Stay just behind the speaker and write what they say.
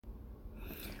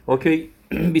اوکی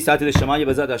 20 شمایی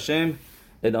به زد هشم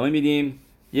ادامه میدیم.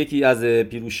 یکی از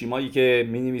پیروشیمایی که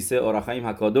می نویسه اورخایم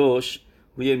حکادوش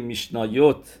روی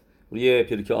میشنایوت، روی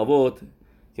پرکه آوت،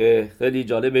 که خیلی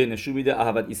جالبه، نشون میده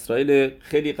احوت اسرائیل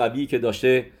خیلی قوی که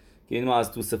داشته، که این ما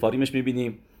از تو سفاریمش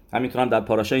میبینیم. همینطور هم در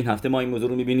پاراشا این هفته ما این موضوع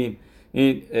رو میبینیم.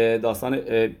 این داستان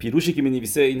پیروشی که می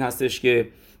نویسه این هستش که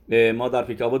ما در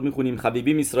پرکه آوت میخونیم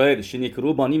خبیبیم اسرائیل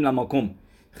شنیکرو بانیم لماکم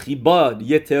خیباد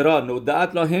یترا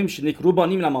نودعت لاهم شنیکرو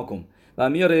بانیم لماکم، و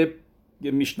میاره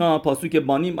میشنا پاسوک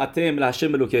بانیم اتم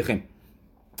لهشم الوکیخم.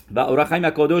 و اورخایم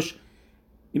حکادوش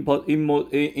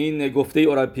این گفته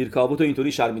اورا پیرکاوت رو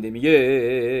اینطوری شرح میده،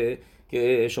 میگه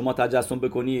که شما تجسم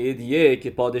بکنید یک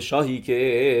پادشاهی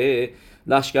که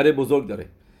لشکر بزرگ داره،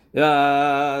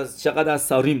 چقدر از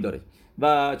ساریم داره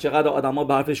و چقدر آدما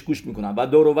به حرفش گوش میکنن و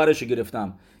دور و برش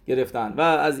گرفتن و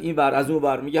از این ور از اون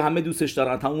ور، میگه همه دوستش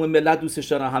دارن، تمام ملت دوستش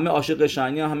دارن، همه عاشقشن،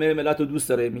 همه ملت رو دوست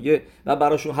داره، میگه و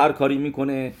براشون هر کاری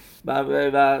میکنه و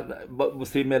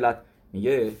واسه ملت.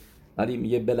 میگه ولی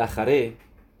میگه بالاخره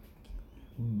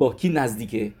با کی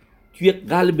نزدیکه؟ توی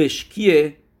قلبش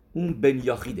کیه؟ اون بن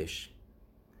یاخیدش.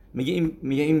 میگه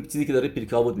این چیزی که داره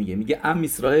پیرکاوت میگه ام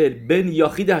اسرائیل بن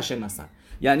یاخید هشم هستن.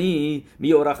 یعنی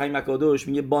میگه اورخایم حکادوش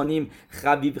میگه بانیم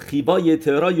خبیب خیبای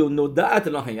ترای و نودعت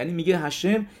لاه، یعنی میگه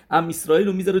هشم ام اسرائیل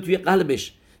رو میذاره توی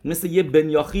قلبش مثل یه بن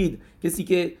یاخید، کسی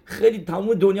که خیلی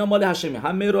تمام دنیا مال هشمه،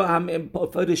 همه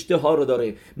فرشته ها رو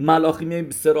داره، ملاخیم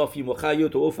سرافیم و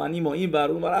خیوط و اوفنیم و این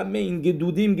ور اون ور، همه این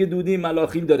گدودیم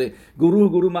ملاخیم داره،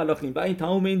 گروه ملاخیم، و این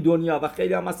تمام این دنیا و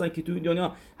خیلی هم هستن که توی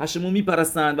دنیا هشمو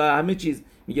میپرستن و همه چیز.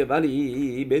 میگه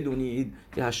ولی بدونید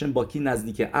که هشم با کی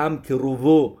نزدیکه؟ ام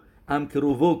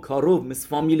کروو کاروو، مثل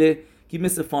فامیله، که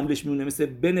مثل فامیلش میمونه، مثل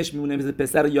بنش میمونه، مثل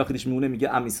پسر یاخیدش میمونه.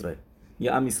 میگه ام اسرائیل،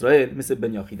 میگه ام اسرائیل مثل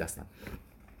بن یاخید هستن.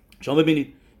 شما ببینید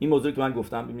این موضوعی که من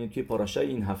گفتم، ببینید که پاراشای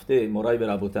این هفته مورای به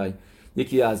ربوتای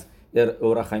یکی از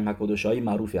اورخایم حکادوشای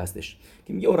معروفی هستش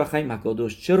که میگه اورخایم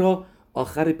حکادوش چرا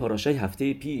آخر پاراشای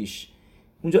هفته پیش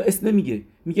اونجا اسم نمیگه،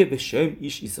 میگه به شم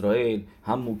ایش اسرائیل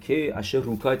هموکه اشر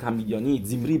روکایت هم میدیانید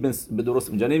زمری به درست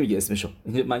اونجا نمیگه اسمشو.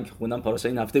 من که خوندم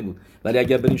پاراشای این هفته بود، ولی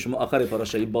اگر بریم شما آخر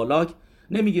پاراشای بالاک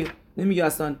نمیگه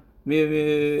اصلا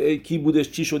کی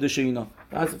بودش چی شدش اینا،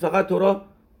 فقط تورا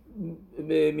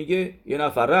میگه یه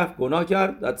نفر رفت گناه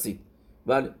کرد دادسی،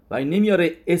 ولی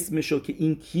نمیاره اسمشو که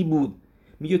این کی بود.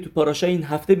 میگه تو پاراشای این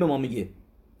هفته به ما میگه.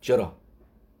 چرا؟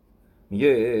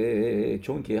 میگه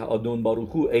چون که آدون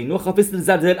باروخو اینو خافس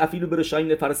زلزل افیلو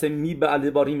برشاین فرسه می به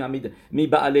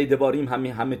علی دواریم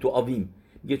همه تو آویم.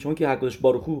 میگه چون که حقش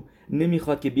باروخو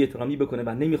نمیخواد که بی‌احترامی بکنه و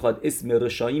نمیخواد اسم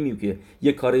رشایی که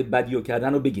یه کار بدیو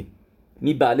کردن رو بگه،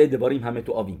 می به علی دواریم همه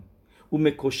تو آویم. اون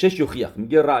مکوشش یخیخ،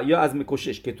 میگه رعیا از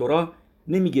مکوشش، که تورا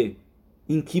نمیگه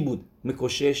این کی بود،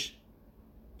 مکوشش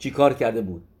چی کار کرده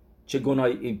بود، چه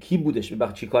گناهی کی بودش،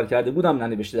 چی کار کرده بودم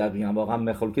ننوشته در بیان. واقعا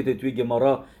مخلوقات توی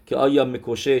گمارا که آیا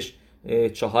مکوشش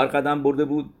 4 قدم برده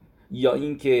بود، یا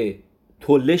این که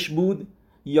تولش بود،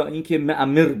 یا این که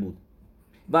معمر بود.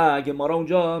 و گمارا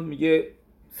اونجا میگه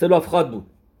سلافخاد بود.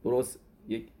 درست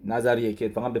یک نظریه که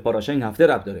فقط به پاراشا این هفته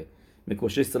ربط داره،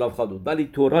 مکوشش سلافخاد بود، ولی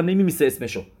تورا نمیمیسه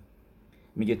اسمشو.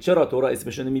 میگه چرا تورا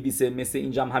اسمشو نمیبیسه؟ مثل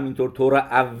اینجا هم همینطور تورا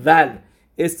اول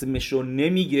اسمشو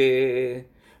نمیگه،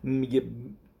 میگه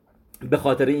به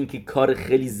خاطر اینکه کار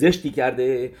خیلی زشتی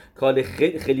کرده، کار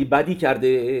خیلی بدی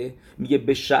کرده. میگه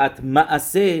به شأت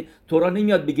معصه تورا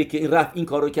نمیاد بگه که این رفت این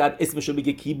کارو کرد، اسمشو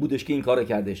بگه کی بودش که این کارو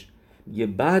کردش. میگه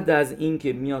بعد از این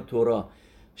که میاد تورا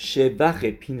شبخ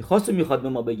پینخاس رو میخواد به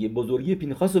ما بگه، بزرگی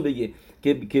پینخاس رو بگه،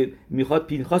 که میخواد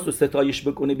پینخاس رو ستایش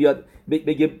بکنه، بیاد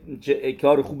بگه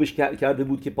کار خوبش کرده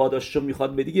بود که پاداششو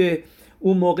میخواد بده،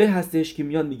 اون موقع هستش که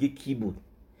میاد میگه کی بود.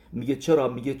 میگه چرا؟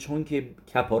 میگه چون که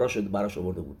کپارا شده براش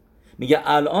آورده بود. میگه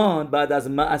الان بعد از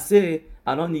معصه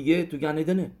الان دیگه تو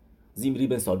گنیدنه زیمری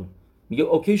بن سالون، میگه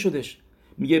اوکی شدش.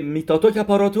 میگه میتاتو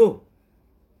کپاراتو.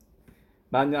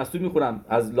 من از تو میخورم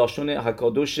از لاشون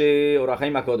حکادوش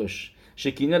اورخایم حکادوش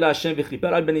شکینه لاشن و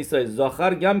خیپر ال بن اسرائیل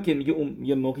زاخر گم که میگه اون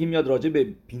یه موقعی میاد راجع به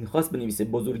پینخاس بنویسه،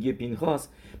 بزرگی پینخاس،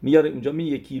 میاره اونجا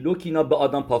میگه کیلو کینا به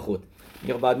آدم پا خود.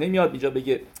 میگه بعد نمیاد اینجا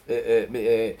بگه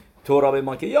تورا به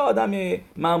ما که یه آدم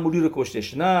معمولی رو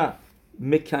کشتش، نه،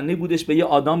 مکنه بودش به یه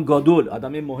آدم گادول،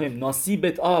 آدم مهم،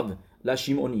 ناسیبت آب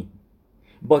لشیمونی،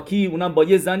 با کی؟ اونم با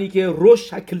یه زنی که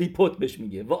روش کلیپوت بهش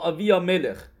میگه و آویا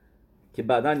ملخ، که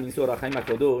بعدن این اورخایم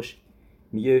حکادوش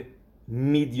میگه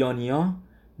میدیانیا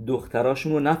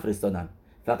دختراشون رو نفرستادن،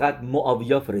 فقط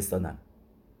معاویه فرستادن.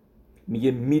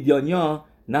 میگه میدیانیا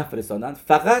نفرستادن،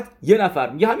 فقط یه نفر،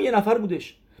 میگه همین یه نفر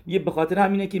بودش. میگه به خاطر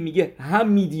همینه که میگه هم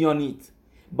میدیانیت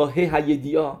با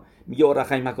هیدیا، میگه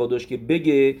اورخایم حکادوش که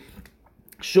بگه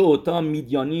شوتا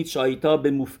میدیانیت شایتا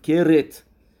به مفکرت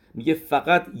میگه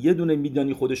فقط یه دونه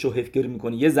میدیانی خودش رو حفظ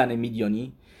میکنه، یه زن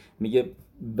میدیانی. میگه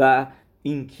و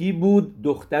این کی بود؟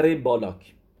 دختر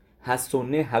بالاک،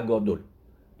 حسونه هگادل،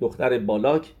 دختر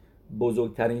بالاک،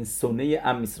 بزرگترین سنه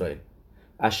ام اسرائیل.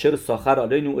 اشر ساخر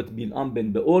علیנו ات بیلعام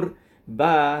بن بئور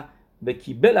و به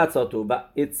کیبل عصاتو و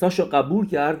عصاشو قبول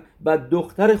کرد و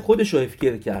دختر خودش رو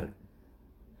حفظ کرد.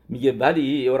 میگه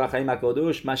ولی اورخای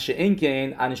مکادوش مشهن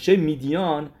کن انشه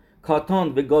میدیان کاتان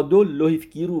و گادول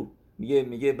لوحفکیرو.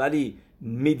 میگه ولی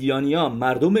میدیانیان،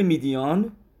 مردم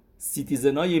میدیان،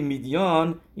 سیتیزنای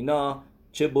میدیان، اینا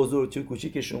چه بزرگ چه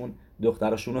کوچیکشون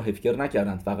دخترشون رو حفظ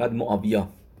نکردند، فقط معاویه.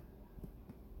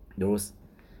 درست؟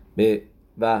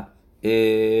 و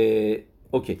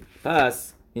اوکی،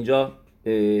 پس اینجا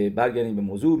برگردیم به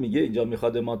موضوع. میگه اینجا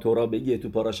میخواد ما تورا بگه تو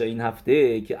پاراشا این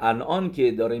هفته که الان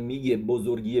که داره میگه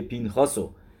بزرگی پینخاسو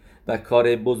و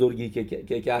کار بزرگی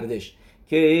که کردش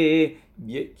که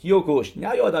کیو کشت،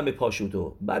 نه آدم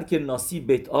پاشوتو بلکه ناسی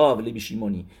بیت آو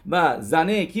لبیشیمونی و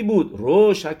زنه کی بود؟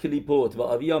 روش هکلیپوت و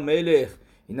آویا ملخ،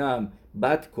 اینم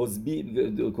بد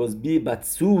کزبی بد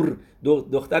سور،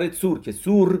 دختر سور، که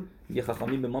سور یه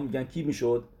خخامی به ما میگن کی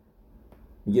میشد؟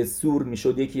 میگه سور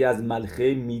میشد یکی از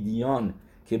ملخه میدیان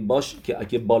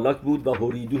که بالاک بود و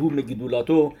هوریدوه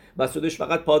مگدولاتو و شدش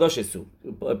فقط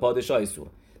پادشاه سور.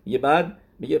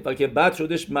 میگه بعد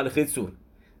شدش ملخه سور،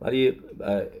 ولی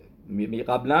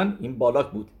قبلا این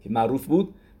بالاک بود که معروف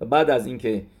بود و بعد از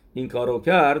اینکه این کارو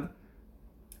کرد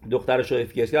دخترش رو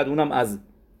حفظ کرد، اونم از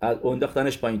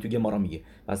انداختنش پایین. تو گمارا میگه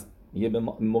پس میگه به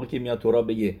موقعی که میاد تورا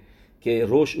بگه که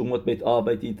روش اومد بیت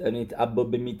آبتیت انیت ابا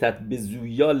بمیتت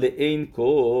بزویال این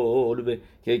کول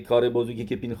که کار بزرگی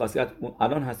که پینخاس کرد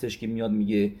الان هستش که میاد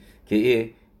میگه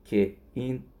که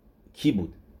این کی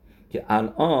بود؟ که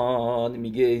الان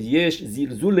میگه یش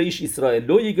زیلزول ایش اسرائیل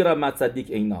لو یگرا متصدیق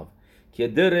ایناو که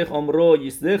درخ امرو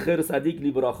یسلخر صدیق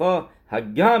لیبراخا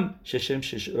هگم ششم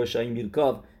رشای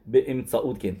میرکاو به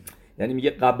امتصاود کن. یعنی میگه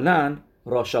قبلا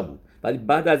راشا بود ولی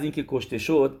بعد از اینکه کشته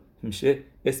شد میشه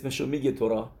اسمشو میگه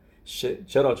تورا.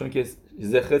 چرا؟ چون که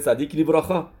زخر صدیق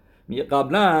لیبراخا. میگه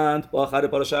قبلا با آخر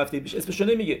پاراشا هفته پیش اسمشو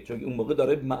نمیگه چون اون موقع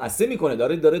داره معصه میکنه،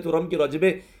 داره تورا میگه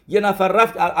راجبه یه نفر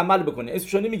رفت عمل بکنه،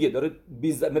 اسمشو نمیگه، داره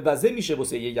مبزه میشه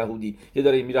واسه یه یهودی که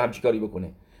داره میره همچین کاری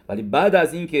بکنه. ولی بعد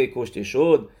از اینکه کشته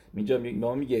شد میگه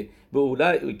به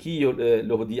اولا کی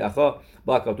لهودی اخا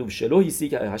با کاتوب شلوهی سی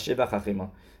که هشه و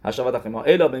خخیما هشا و خخیما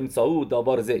الا به امتصاود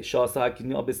داوارزه شاسا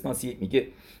کنیا بسناسی.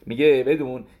 میگه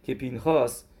بدون که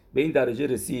پینخاس به این درجه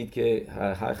رسید که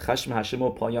خشم هشم رو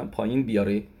پایین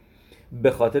بیاره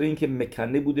به خاطر اینکه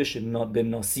مکنه بودش به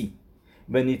ناسی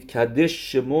و نیت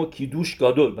کدش شما کیدوش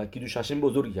گادول و کیدوش هشم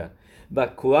بزرگ کرد و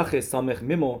کوخ سامخ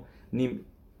ممو نیم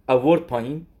اورد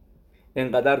پایین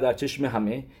انقدر در چشم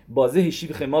همه بازه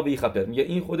هشیف خما به خپر. میگه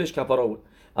این خودش کفارا بود.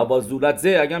 اول زولت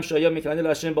زه اگم شایا مکنه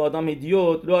لاشن با آدم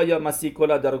هدیوت رو یا مسیح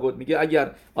کلا درگود. میگه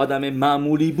اگر آدم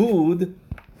معمولی بود،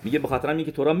 میگه به خاطر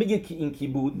اینکه تورا میگه که این کی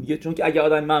بود، میگه چون که اگر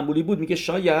آدم معمولی بود میگه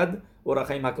شاید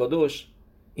اورخای مکادوش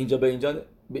اینجا به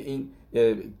این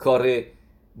کار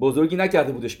بزرگی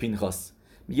نکرده بودش پینخاس.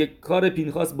 میگه کار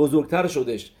پینخاس بزرگتر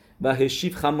شدش و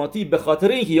هشیف خماتی به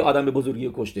خاطر اینکه یه آدم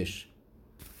بزرگی کشتش.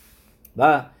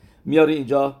 و میاره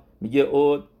اینجا میگه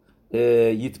او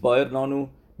یتبایر نانو،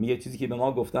 میگه چیزی که به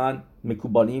ما گفتن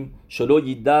مکوبالیم شلو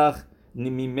یدخ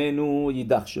نمیمنو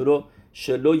یدخ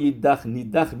شلو یدخ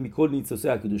نیدخ میکل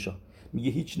نیتسوسه اکدوشا.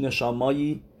 میگه هیچ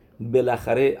نشامایی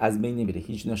بالاخره از بین نمیره،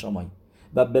 هیچ نشامایی،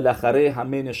 و بالاخره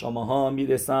همه نشاماها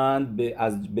میرسند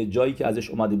به جایی که ازش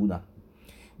اومده بودن.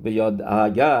 به یاد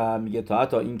اگر میگه تا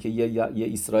حتی اینکه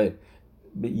یه اسرائیل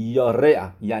یا رع،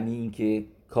 یعنی اینکه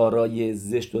کارای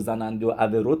زشت و زننده و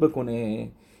عورت بکنه،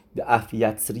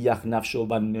 عفیت ریخ نفشو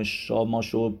و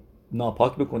نشاماشو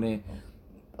ناپاک بکنه،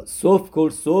 صف کل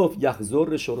صف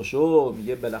یخزر شورشو،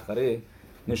 میگه بالاخره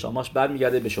نشاماش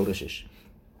برمیگرده به شورشش.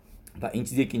 و این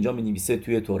چیزی که اینجا می‌نویسه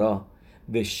توی تورا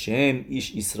به شم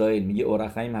ایش اسرائیل، میگه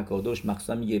اورخای مکادوش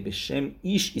مخصوصا میگه به شم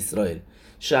ایش اسرائیل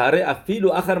شهر افیل و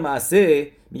آخر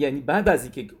معسه، میگه یعنی بعد از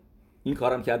اینکه این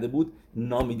کارم کرده بود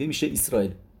نامیده میشه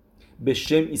اسرائیل، به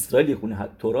شم اسرائیل یخونه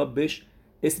تورا بهش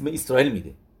اسم اسرائیل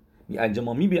میده. میگه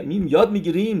ما یاد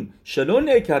میگیریم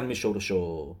شلون کرم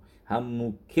شورشو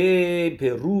همو که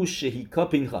پروش هیکا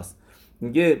پینخاس.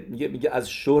 میگه از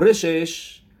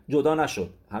شورشش جدا نشد،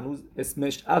 هنوز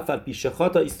اسمش افر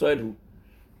پیشخاتا اسرائیل رو.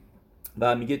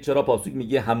 و میگه چرا پاسوک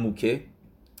میگه هموکه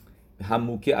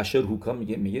اشر هوکا،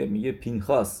 میگه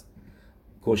پینخاس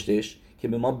کشتش که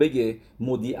به ما بگه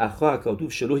مودی اخا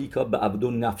کاتوف شلو هیکا به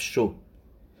عبدو نفشو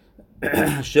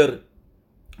شر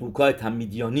هوکای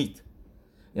تمیدیانیت،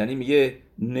 یعنی میگه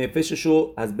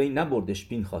نفششو از بین نبردش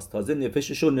پینخاس، تازه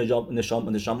نفششو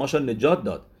نشاماشو نجات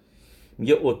داد.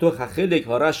 میگه اوتو خلک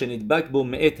هارش ندبک با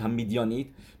معت هم میدیانید،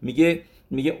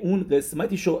 میگه اون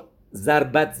قسمتیشو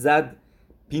ضربت زد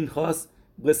پینخاس،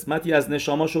 قسمتی از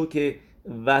نشاماشو که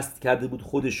وصل کرده بود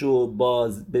خودشو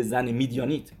به زن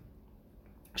میدیانید.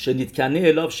 شنید کنه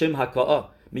الاف شم حکاء،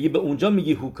 میگه به اونجا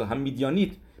میگه هوکا هم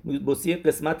میدیانید، بوسی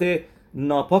قسمت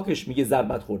ناپاکش میگه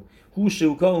ضربت خورد. هوش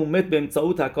هوکا اومد به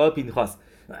امتصاو تکا پینخاس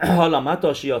حالا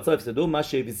متا شیاطا افسدو ما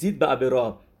شویزید به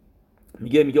ابرا.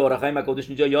 میگه اورخای مکادش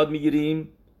اینجا یاد میگیریم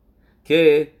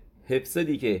که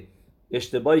حفظی که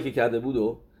اشتباهی که کرده بود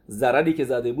و ضرری که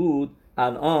زده بود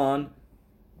الان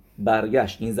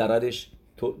برگشت، این ضررش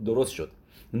درست شد.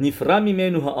 نفرمی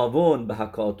منو آوون به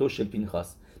حکاتو شل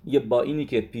پینخاس، میگه با اینی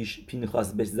که پیش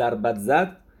پینخاس بهش ضربت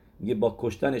زد، میگه با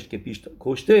کشتنش که پیش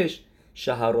کشتش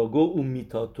شهراگو و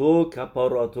میتاتو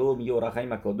کپاراتو، میگه اورخای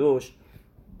مکادوش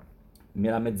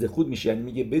میرمت زخود میشه، یعنی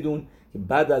میگه بدون که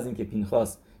بعد از اینکه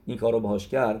پینخاس این کارو باهاش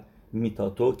کرد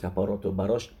میتاتو کپاراتو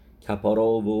براش کپارا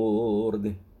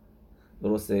آورد.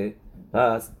 درسته؟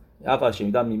 پس اول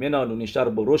شمیدم میمنا نونیشتر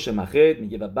با روش مخد،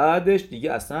 میگه و بعدش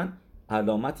دیگه اصلا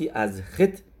علامتی از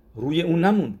خط روی اون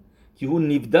نموند که اون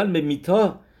نیودل به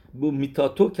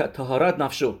میتاتو که طهارت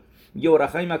نفشو. میگه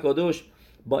اورخای مکادوش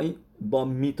با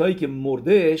میتایی که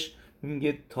مردش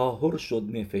میگه طاهر شد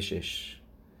نفشش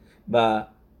و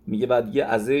میگه بعد دیگه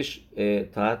ازش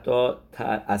تا حتی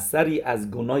اثری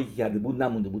از گناهی که کرده بود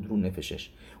نمونده بود رو نفشش.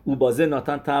 او بازه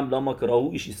ناتن تام لاما کراهو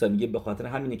ایش اسرائیل، میگه به خاطر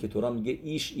همینه که تورا میگه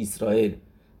ایش اسرائیل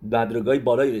بدرگاهی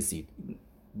بالایی رسید،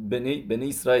 بنی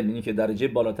اسرائیل، یعنی که درجه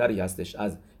بالاتری هستش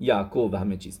از یعقوب و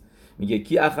همه چیز. میگه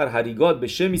کی آخر هریگات به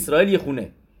شم اسرائیل یه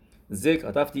خونه ذکر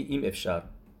عطفتی این افشار،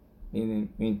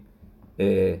 این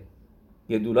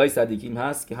یه دولای صدیقیم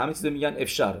هست که همه چیز میگن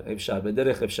افشار به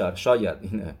درخ افشار شاید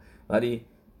اینه، ولی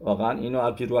واقعا اینو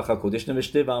الپی روح کدش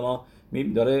نوشته و اما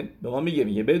داره به ما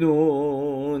میگه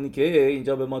بدون که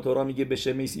اینجا به ما تورا میگه به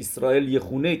شم اسرائیل یه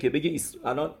خونه که بگه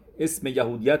الان اسم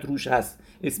یهودیت روش هست،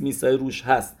 اسم اسرائیل روش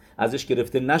هست، ازش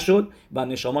گرفته نشد و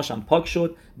نشاماش هم پاک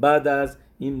شد بعد از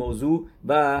این موضوع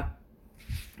و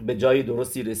به جای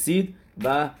درستی رسید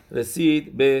و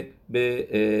رسید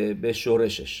به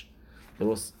شورشش.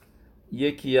 درست.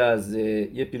 یکی از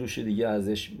یه پیروش دیگه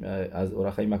ازش از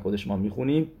اورخای مکادش ما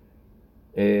میخونیم.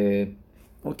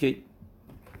 اوکی،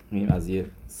 میریم از یه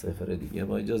سفر دیگه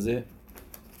با اجازه.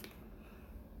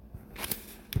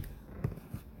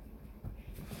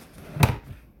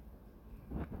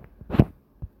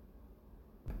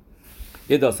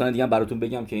 یه داستان دیگه هم براتون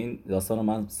بگم که این داستان رو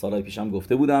من سالهای پیشم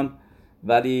گفته بودم،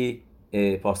 ولی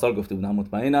پارسال گفته بودم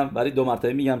مطمئنم، ولی 2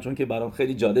 مرتبه میگم چون که برام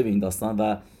خیلی جالب این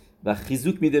داستان و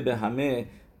خیزوک میده به همه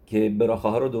که براخه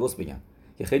ها رو درست بگن.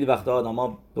 که خیلی وقتا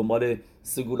آدما دنبال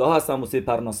سگوله ها هستن واسه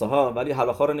پرناسه ها، ولی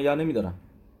حلاخا رو نگه نمیدارن.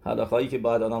 حلاخایی که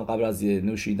باید آدم قبل از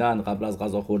نوشیدن، قبل از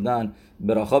غذا خوردن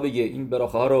براخه بگه، این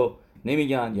براخه ها رو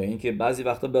نمیگن، یا اینکه بعضی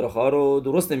وقتا براخه ها رو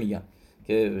درست نمیگن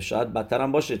که شاید بدتر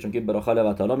هم باشه، چون که براخه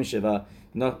لبطالا میشه و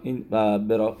این و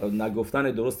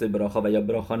نگفتن درست براخه و یا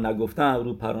براخه نگفتن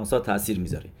رو پرناسا تاثیر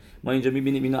میذاره. ما اینجا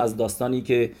میبینیم اینو از داستانی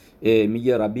که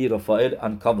میگه ربی رافائل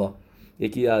انکاوا،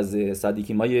 یکی از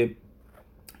صدیقیمای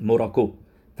موراکو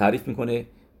تعریف میکنه.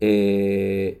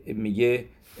 میگه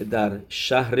در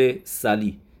شهر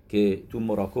سالی که تو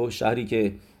موراکو، شهری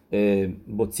که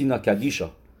بوتسینا کدیشا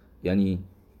یعنی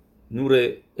نور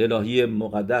الهی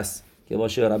مقدس که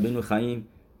باشه ربینو خیم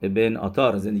بن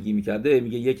آتار زندگی میکرده،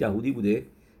 میگه یک یهودی بوده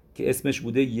که اسمش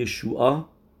بوده یشوع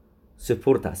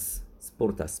سپورتاس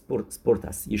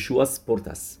یشوع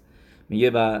سپورتاس.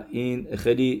 میگه و این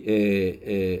خیلی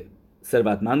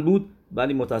ثروتمند بود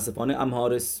ولی متاسفانه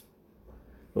امهارس.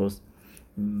 درست.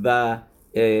 و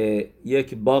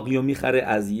یک باغی رو میخره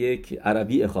از یک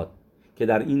عربی اخاد که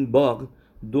در این باغ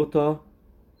 2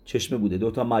 چشمه بوده،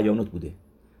 2 معیانوت بوده،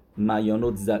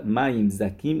 معیانوت مایم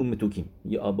زکیم و متوکیم،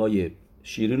 یه آبای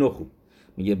شیرین و خوب.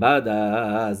 میگه بعد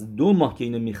از 2 ماه که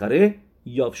اینو میخره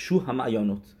یافشو هم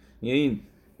معیانوت، یعنی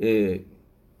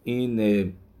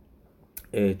این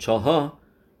چاها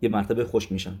یه مرتبه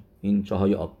خشک میشن، این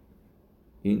چاهای آب،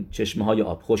 این چشمه های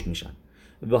آب خشک میشن.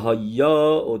 و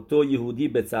هایا اوتو یهودی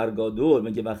به سرگادور،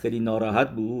 میگه و خیلی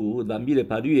ناراحت بود و میره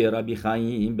پروی ربی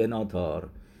خیم بن آتار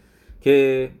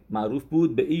که معروف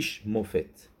بود به ایش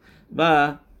مفت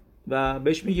و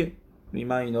بهش میگه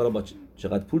من اینا رو با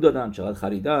چقدر پول دادم، چقدر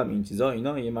خریدم، این چیزا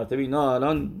اینا، یه مرتبه اینا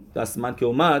الان دست من که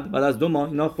اومد بعد از 2 ماه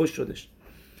اینا خوش شدش.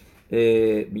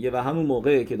 میگه و همون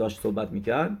موقع که داشت صحبت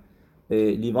میکرد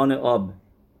لیوان آب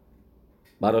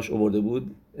براش آورده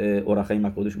بود، اورخای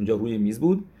مکادش اونجا روی میز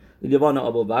بود، لیوان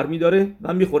آبو بر میداره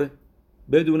و میخوره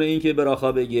بدون اینکه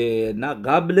براخا بگه، نه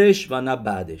قبلش و نه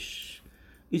بعدش،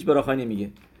 هیچ براخا نمیگه.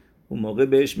 اون موقع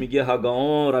بهش میگه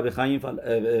هگاون ربی خیم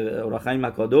اورخیم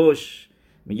مکادوش،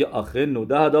 میگه آخه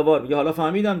نوده داوار. میگه حالا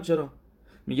فهمیدم چرا.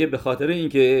 میگه به خاطر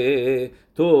اینکه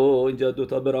تو اینجا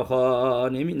دوتا براخا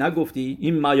نگفتی،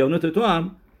 این معیانات تو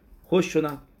هم خوش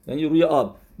شدن، یعنی روی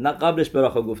آب، نه قبلش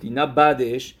براخا گفتی نه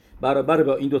بعدش، برابر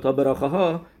با این دوتا براخه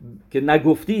ها که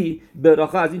نگفتی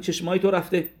براخه از این چشمای تو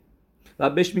رفته. و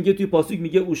بهش میگه توی پاسوک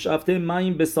میگه او شفته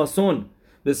مایم به ساسون،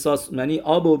 یعنی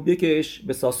آب و بکش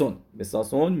به ساسون. به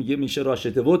ساسون میگه میشه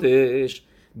راشتوتش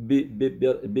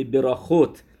به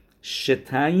براخوت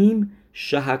شتایم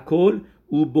شهکل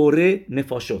او بره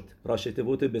نفاشت.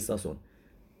 راشتوت به ساسون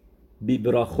بی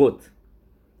براخوت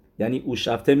یعنی او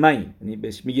شفته مایم، یعنی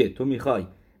بهش میگه تو میخوای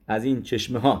از این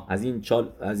چشمه ها، از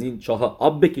این چاه ها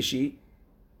آب بکشی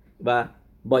و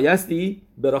بایستی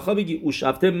براخا بگی او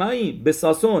شفته مایم به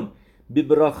ساسون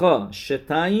ببراخا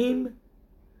شتایم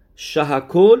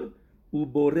شهکل او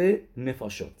بره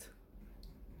نفاشت.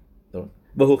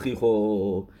 و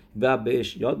حقیقو و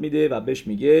بهش یاد میده و بهش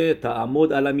میگه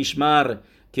تعمد علی میشمر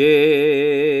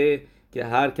که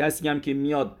هر کسی هم که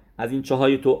میاد از این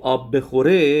چاهای تو آب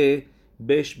بخوره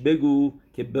بهش بگو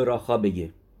که براخا بگه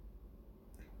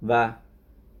و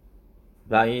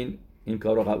این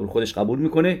کار رو خودش قبول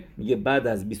میکنه. میگه بعد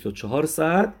از 24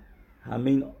 ساعت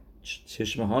همه این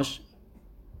چشمه هاش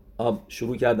آب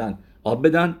شروع کردن آب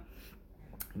بدن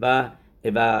و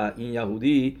این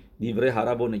یهودی دیوره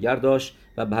حرب رو نگر داشت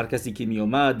و به هر کسی که می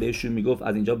اومد بهشون میگفت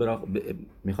از اینجا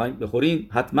میخواین بخورین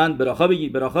حتما براخا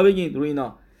بگین روی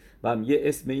اینا. و میگه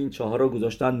اسم این چهار رو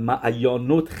گذاشتن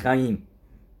معیانوت خیم.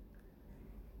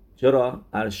 چرا؟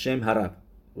 ارشم حرب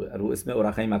رو اسم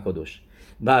اورخیم مکادوش.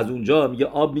 و از اونجا میگه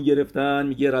آب میگرفتن.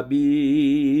 میگه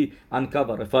ربی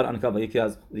انکوا رفار انکوا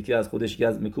یکی از خودش یکی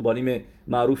از مکوبانیم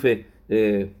معروف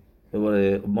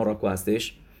مراکو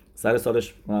هستش. سر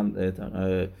سالش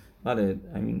بله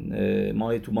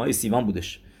همین تو ماه سیوان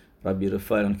بودش. ربی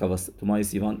رفار انکوا تو ماه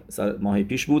سیوان ماه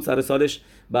پیش بود سر سالش.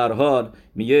 به هر حال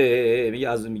میگه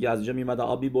از اونجا میومدن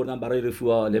آبی بردن برای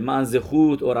رفوها لمن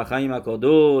زخوت اورخیم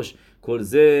مکادوش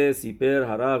کلزه سیپر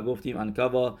حرف گفتیم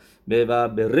انکوا و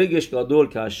به رگش گادول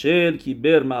کشل کی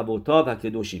بر معبوتا و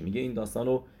کدوشی. میگه این داستان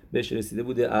رو بهش رسیده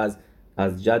بوده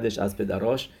از جدش از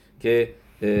پدراش که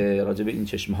راجب این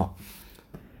چشمه ها.